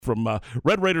from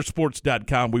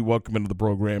RedRaidersports.com. We welcome into the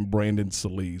program Brandon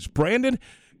Soliz. Brandon,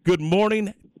 good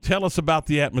morning. Tell us about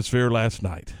the atmosphere last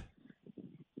night.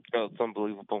 Oh, it's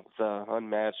unbelievable. It's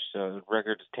unmatched.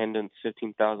 Record attendance,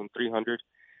 15,300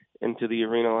 into the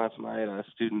arena last night.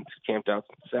 Students camped out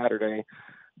since Saturday. It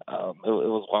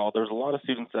was wild. There was a lot of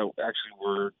students that actually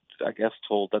were, I guess,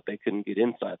 told that they couldn't get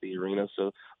inside the arena,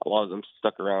 so a lot of them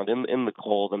stuck around in the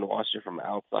cold and watched it from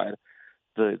outside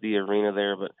the arena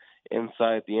there. But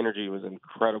inside, the energy was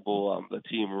incredible. The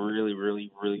team really,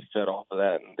 really, really fed off of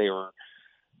that, and they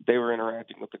were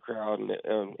interacting with the crowd,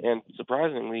 and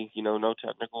surprisingly, no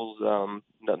technicals,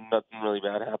 nothing really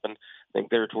bad happened. I think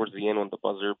they were towards the end when the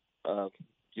buzzer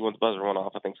went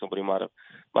off. I think somebody might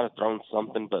have thrown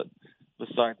something, but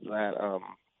besides that,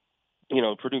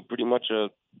 pretty much a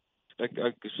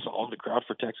solid crowd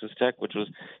for Texas Tech, which was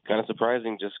kind of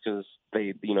surprising just because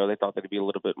they thought they'd be a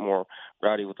little bit more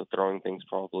rowdy with the throwing things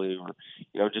probably,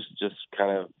 or just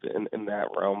kind of in that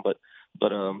realm, but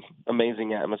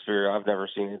amazing atmosphere. I've never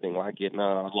seen anything like it. And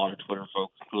a lot of Twitter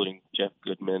folks, including Jeff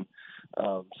Goodman,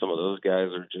 some of those guys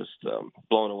are just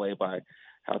blown away by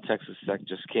how Texas Tech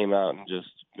just came out and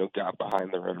just got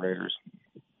behind the Red Raiders.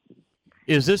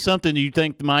 Is this something you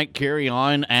think might carry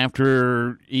on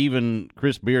after even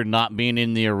Chris Beard not being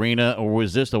in the arena, or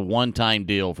was this a one-time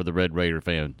deal for the Red Raider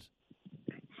fans?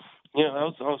 I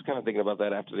was kind of thinking about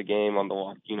that after the game on the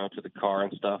walk, to the car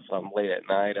and stuff. Late at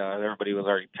night, everybody was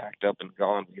already packed up and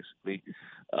gone, basically.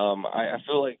 I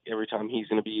feel like every time he's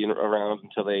going to be around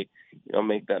until they,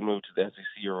 make that move to the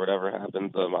SEC or whatever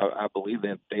happens. I believe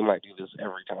that they might do this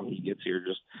every time he gets here,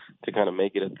 just to kind of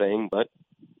make it a thing. But,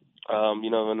 and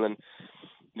then,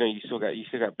 you still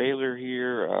got Baylor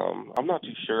here. I'm not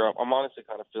too sure. I'm honestly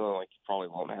kind of feeling like it probably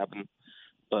won't happen.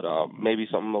 But maybe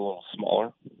something a little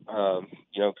smaller,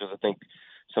 because I think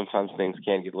sometimes things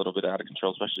can get a little bit out of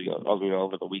control, especially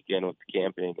over the weekend with the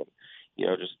camping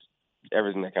and just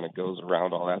everything that kind of goes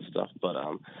around all that stuff. But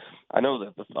I know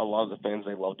that a lot of the fans,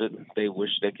 they loved it. They wish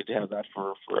they could have that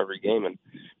for every game. And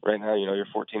right now, you're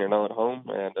 14-0 at home,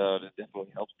 and it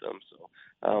definitely helps them. So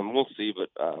we'll see. But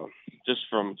just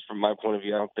from my point of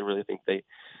view, I don't really think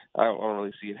I don't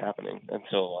really see it happening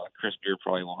until Chris Beard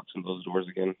probably walks in those doors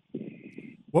again.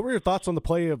 What were your thoughts on the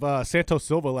play of Santos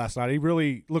Silva last night? He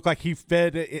really looked like he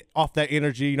fed it off that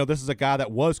energy. This is a guy that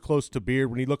was close to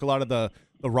Beard. When you look a lot of the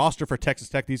roster for Texas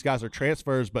Tech, these guys are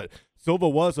transfers, but Silva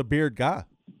was a Beard guy.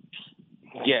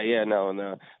 Yeah, no, and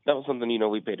that was something,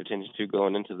 we paid attention to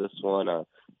going into this one.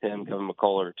 Him, Kevin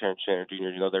McCullough, Terrence Shannon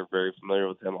Jr., they're very familiar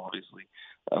with him, obviously,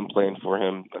 playing for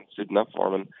him and suiting up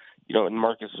for him. And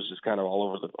Marcus was just kind of all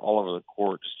over the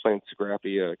court, just playing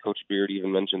scrappy. Coach Beard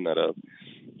even mentioned that,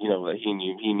 that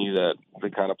he knew that the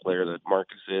kind of player that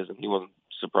Marcus is, and he wasn't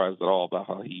surprised at all about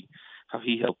how he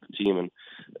helped the team. And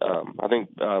I think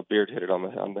Beard hit it on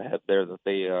the head there that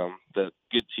that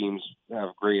good teams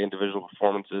have great individual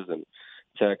performances, and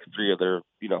Tech, 3 of their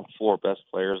 4 best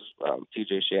players,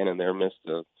 TJ Shannon there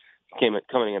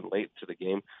coming in late to the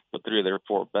game, but 3 of their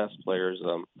 4 best players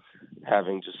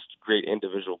having just great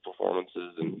individual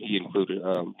performances, and he included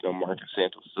Marcus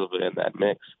Santos Silva in that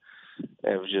mix.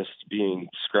 It was just being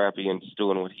scrappy and just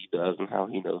doing what he does and how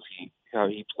he knows how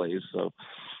he plays. So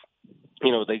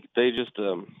they just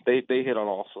they hit on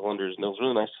all cylinders, and it was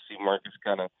really nice to see Marcus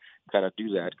kind of do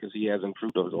that, because he has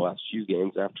improved over the last few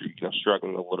games after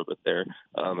struggling a little bit there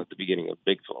at the beginning of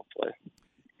Big 12 play.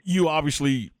 You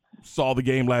obviously saw the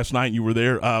game last night. You were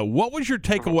there. What was your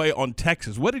takeaway on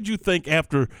Texas? What did you think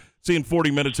after seeing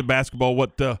 40 minutes of basketball?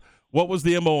 What was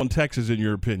the MO on Texas in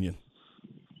your opinion?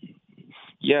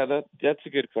 Yeah, that's a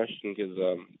good question, because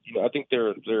I think they're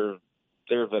a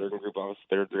veteran group. Obviously,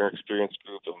 they're an experienced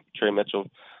group. Trey Mitchell,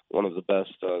 one of the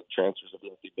best transfers, I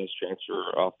think the best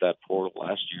transfer off that portal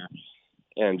last year,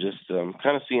 and just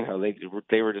kind of seeing how they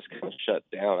were just kind of shut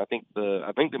down. I think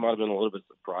they might have been a little bit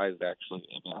surprised actually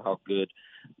about how good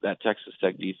that Texas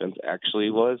Tech defense actually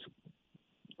was.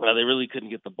 They really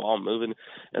couldn't get the ball moving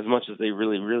as much as they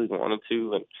really, really wanted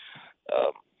to, and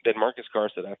then Marcus Carr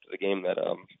said after the game that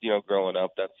growing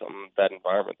up, that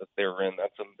environment that they were in,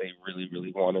 that's something they really,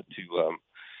 really wanted to.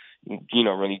 When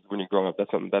you're growing up,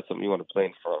 that's something you want to play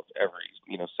in front of every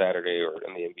Saturday or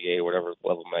in the NBA, whatever the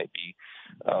level might be.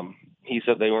 He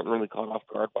said they weren't really caught off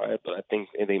guard by it, but I think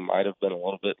they might have been a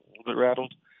little bit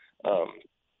rattled.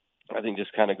 I think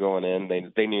just kind of going in,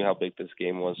 they knew how big this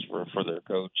game was for their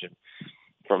coach, and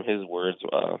from his words,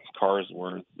 Carr's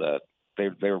words, that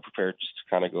they were prepared just to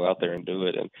kind of go out there and do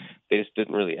it, and they just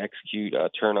didn't really execute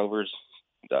turnovers,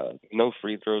 no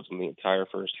free throws in the entire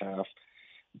first half.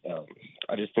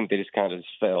 I just think they just kind of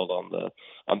failed on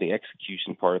the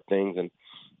execution part of things, and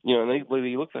and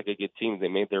they looked like a good team. They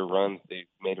made their runs. They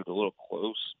made it a little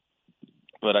close,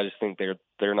 but I just think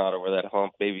they're not over that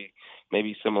hump. Maybe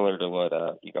similar to what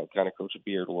kind of Coach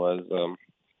Beard was.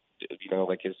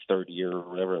 Like his third year or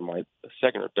whatever it might,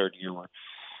 second or third year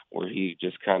where he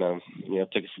just kind of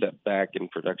took a step back in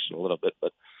production a little bit,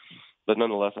 but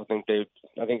nonetheless, I think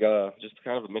just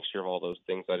kind of a mixture of all those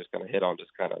things I just kind of hit on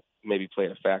just kind of maybe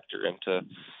played a factor into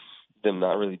them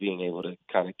not really being able to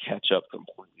kind of catch up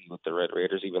completely with the Red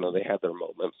Raiders, even though they had their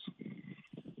moments.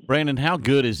 Brandon, how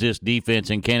good is this defense,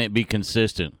 and can it be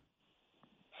consistent?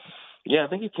 Yeah, I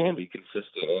think it can be consistent,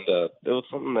 and it was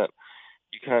something that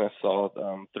you kind of saw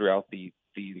throughout the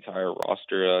entire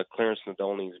roster. Clarence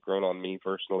Nadolny's grown on me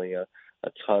personally a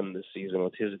ton this season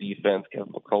with his defense.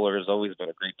 Kevin McCullough has always been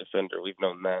a great defender. We've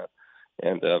known that.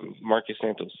 And Marcus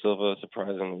Santos Silva,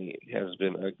 surprisingly, has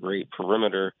been a great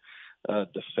perimeter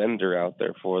defender out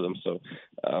there for them. So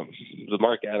the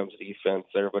Mark Adams defense,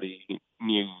 everybody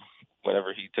knew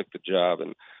whenever he took the job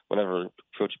and whenever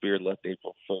Coach Beard left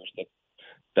April 1st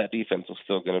that defense was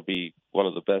still going to be one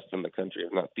of the best in the country,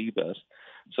 if not the best.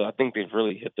 So I think they've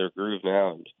really hit their groove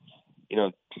now. And,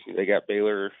 they got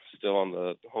Baylor still on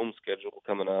the home schedule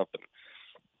coming up and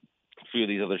a few of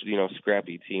these other,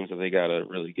 scrappy teams that they got to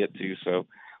really get to. So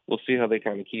we'll see how they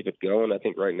kind of keep it going. I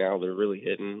think right now they're really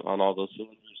hitting on all those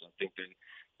cylinders. I think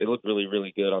they look really,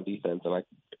 really good on defense, and I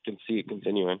can see it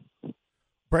continuing.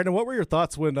 Brandon, what were your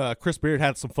thoughts when Chris Beard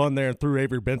had some fun there and threw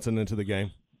Avery Benson into the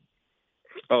game?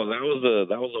 Oh, that was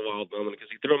a wild moment because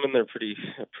he threw him in there pretty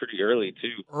early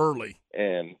too. Early.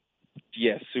 And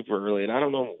super early. And I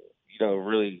don't know,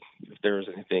 really if there was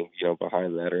anything,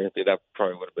 behind that or anything. That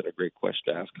probably would have been a great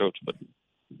question to ask Coach. But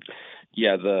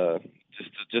yeah,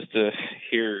 just to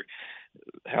hear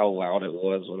how loud it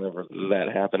was whenever that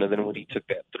happened, and then when he took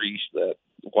that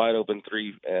wide open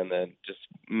three, and then just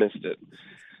missed it.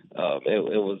 It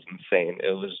was insane.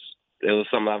 It was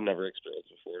something I've never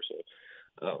experienced before.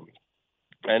 So.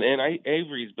 And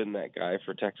Avery's been that guy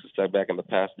for Texas Tech back in the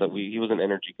past. He was an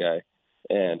energy guy,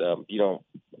 and I don't do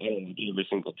every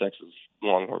single Texas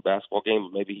Longhorn basketball game,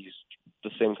 but maybe he's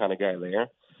the same kind of guy there,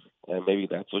 and maybe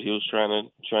that's what he was trying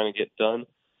to get done.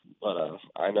 But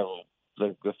I know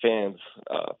the fans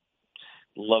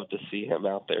love to see him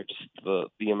out there. Just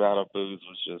the amount of boos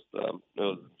was just it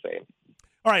was insane.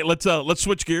 All right, let's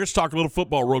switch gears. Talk a little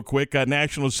football real quick.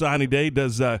 National Signing Day.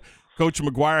 Does Coach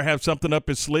McGuire have something up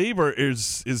his sleeve, or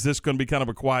is this going to be kind of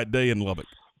a quiet day in Lubbock?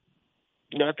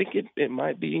 I think it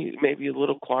might be maybe a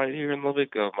little quiet here in Lubbock.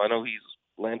 I know he's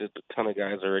landed a ton of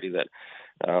guys already that,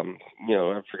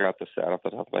 I forgot the stat off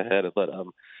the top of my head, but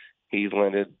he's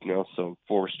landed, some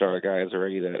 4-star guys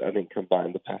already that I think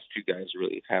combined the past 2 guys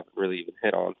haven't really even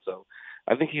hit on. So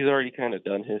I think he's already kind of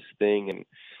done his thing, and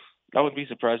I wouldn't be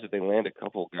surprised if they land a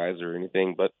couple guys or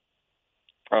anything, but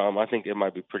I think it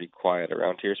might be pretty quiet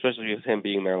around here, especially with him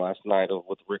being there last night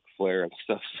with Ric Flair and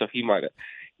stuff. So he might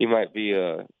be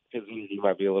his energy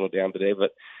might be a little down today,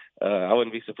 but I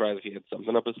wouldn't be surprised if he had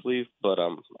something up his sleeve. But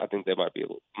I think they might be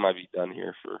done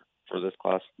here for this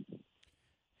class.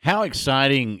 How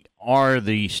exciting are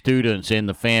the students and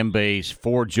the fan base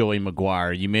for Joey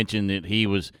McGuire? You mentioned that he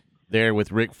was there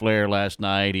with Ric Flair last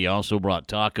night. He also brought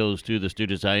tacos to the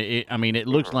students. I mean, it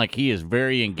looks like he is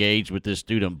very engaged with this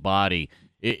student body.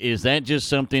 Is that just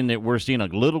something that we're seeing a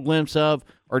little glimpse of,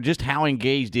 or just how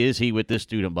engaged is he with this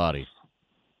student body?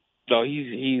 No,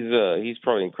 he's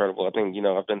probably incredible. I think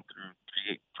I've been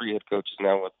through three head coaches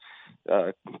now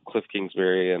with Cliff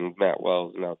Kingsbury and Matt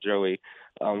Wells, and now Joey.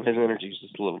 His energy is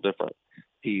just a little different.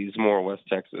 He's more West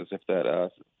Texas.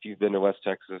 If you've been to West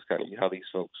Texas, kind of how these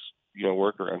folks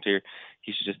work around here.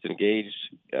 He's just engaged.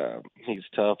 He's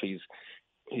tough.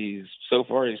 He's so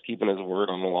far he's keeping his word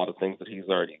on a lot of things that he's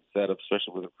already set up,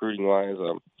 especially with recruiting wise,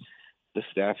 the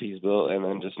staff he's built, and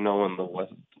then just knowing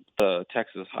the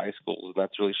Texas high schools, and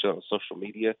that's really shown on social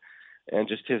media. And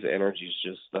just his energy is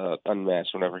just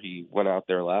unmatched. Whenever he went out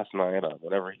there last night,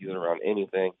 whenever he's around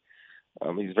anything,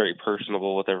 he's very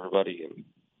personable with everybody, and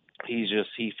he's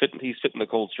fitting the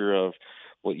culture of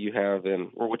what you have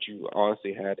or what you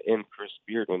honestly had in Chris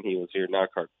Beard when he was here. Now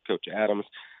Coach Adams,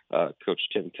 Coach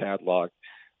Tim Tadlock,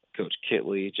 Coach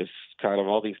Kitley, just kind of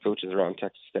all these coaches around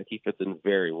Texas Tech. He fits in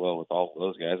very well with all of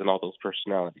those guys and all those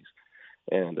personalities.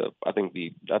 And I think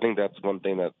that's one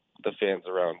thing that the fans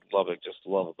around Lubbock just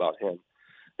love about him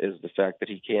is the fact that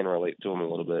he can relate to them a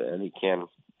little bit, and he can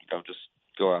just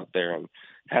go out there and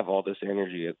have all this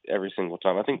energy every single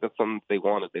time. I think that's something they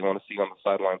want to see on the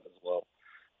sidelines as well.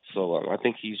 So I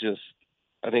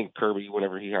think Kirby,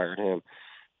 whenever he hired him,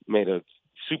 made a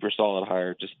super solid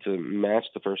hire just to match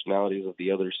the personalities of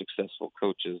the other successful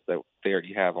coaches that they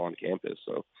already have on campus.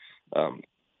 So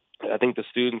I think the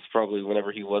students probably,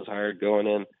 whenever he was hired going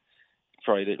in,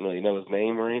 probably didn't really know his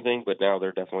name or anything, but now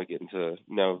they're definitely getting to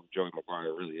know who Joey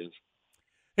McGuire really is.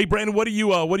 Hey, Brandon, what are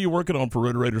you working on for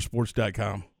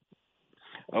RotorRaidersports.com?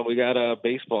 Oh, we got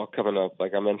baseball coming up,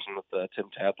 like I mentioned with Tim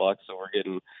Tadlock, so we're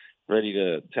getting ready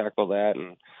to tackle that,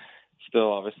 and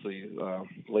still obviously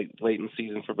late in the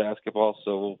season for basketball,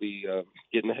 so we'll be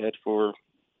getting ahead for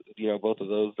both of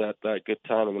those at that good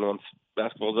time, and then once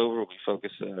basketball's over, we'll be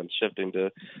focused on shifting to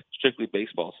strictly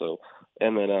baseball. So,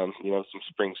 and then some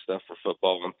spring stuff for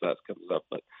football once that comes up.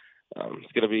 But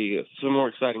it's going to be some more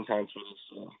exciting times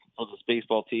for this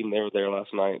baseball team. They were there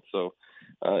last night, so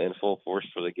in full force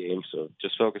for the game. So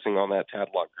just focusing on that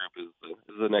Tadlock group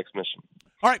is the next mission.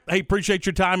 All right. Hey, appreciate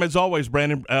your time as always,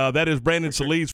 Brandon. That is Brandon Soliz.